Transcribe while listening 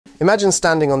Imagine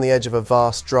standing on the edge of a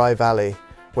vast dry valley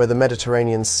where the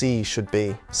Mediterranean Sea should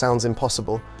be. Sounds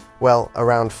impossible. Well,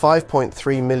 around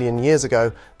 5.3 million years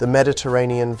ago, the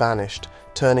Mediterranean vanished,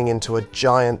 turning into a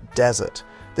giant desert.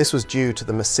 This was due to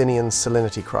the Messinian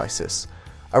Salinity Crisis.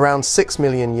 Around 6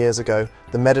 million years ago,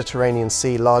 the Mediterranean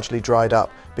Sea largely dried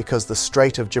up because the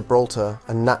Strait of Gibraltar,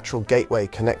 a natural gateway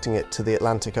connecting it to the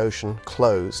Atlantic Ocean,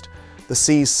 closed. The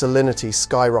sea's salinity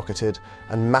skyrocketed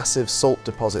and massive salt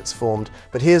deposits formed.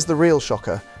 But here's the real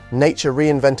shocker. Nature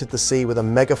reinvented the sea with a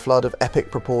megaflood of epic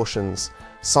proportions.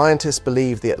 Scientists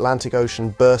believe the Atlantic Ocean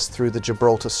burst through the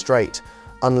Gibraltar Strait,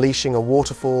 unleashing a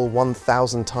waterfall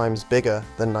 1,000 times bigger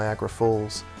than Niagara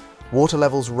Falls. Water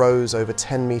levels rose over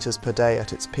 10 meters per day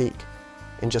at its peak.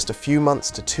 In just a few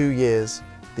months to 2 years,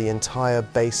 the entire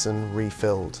basin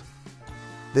refilled.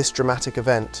 This dramatic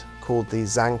event, called the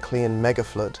Zanclean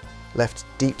Megaflood, left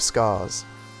deep scars,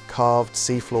 carved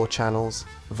seafloor channels,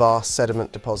 vast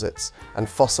sediment deposits, and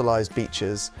fossilized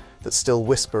beaches that still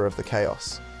whisper of the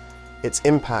chaos. Its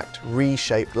impact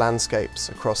reshaped landscapes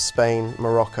across Spain,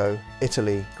 Morocco,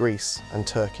 Italy, Greece, and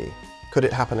Turkey. Could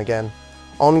it happen again?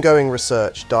 Ongoing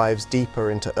research dives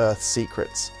deeper into Earth's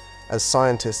secrets as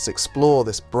scientists explore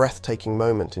this breathtaking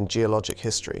moment in geologic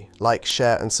history. Like,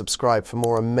 share, and subscribe for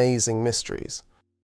more amazing mysteries.